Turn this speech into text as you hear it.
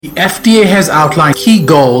The FDA has outlined key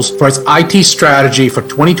goals for its IT strategy for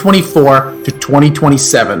 2024 to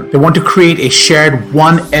 2027. They want to create a shared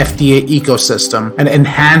one FDA ecosystem and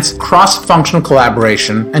enhance cross-functional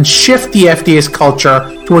collaboration and shift the FDA's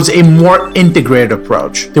culture towards a more integrated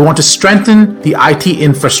approach. They want to strengthen the IT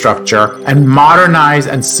infrastructure and modernize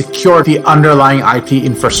and secure the underlying IT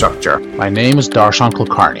infrastructure. My name is Darshan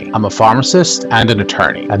Kulkarni. I'm a pharmacist and an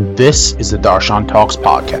attorney, and this is the Darshan Talks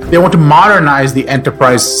podcast. They want to modernize the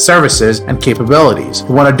enterprise services and capabilities.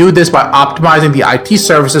 They want to do this by optimizing the IT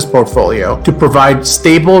services portfolio to provide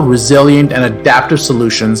stable, resilient, and adaptive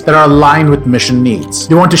solutions that are aligned with mission needs.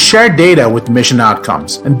 They want to share data with mission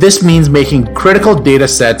outcomes, and this means making critical data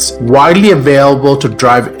sets widely available to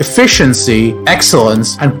drive efficiency,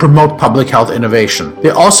 excellence, and promote public health innovation.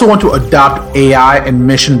 They also want to adopt AI and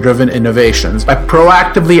mission-driven innovations by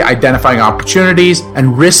proactively identifying opportunities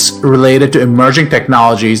and risks related to emerging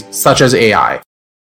technologies such as AI.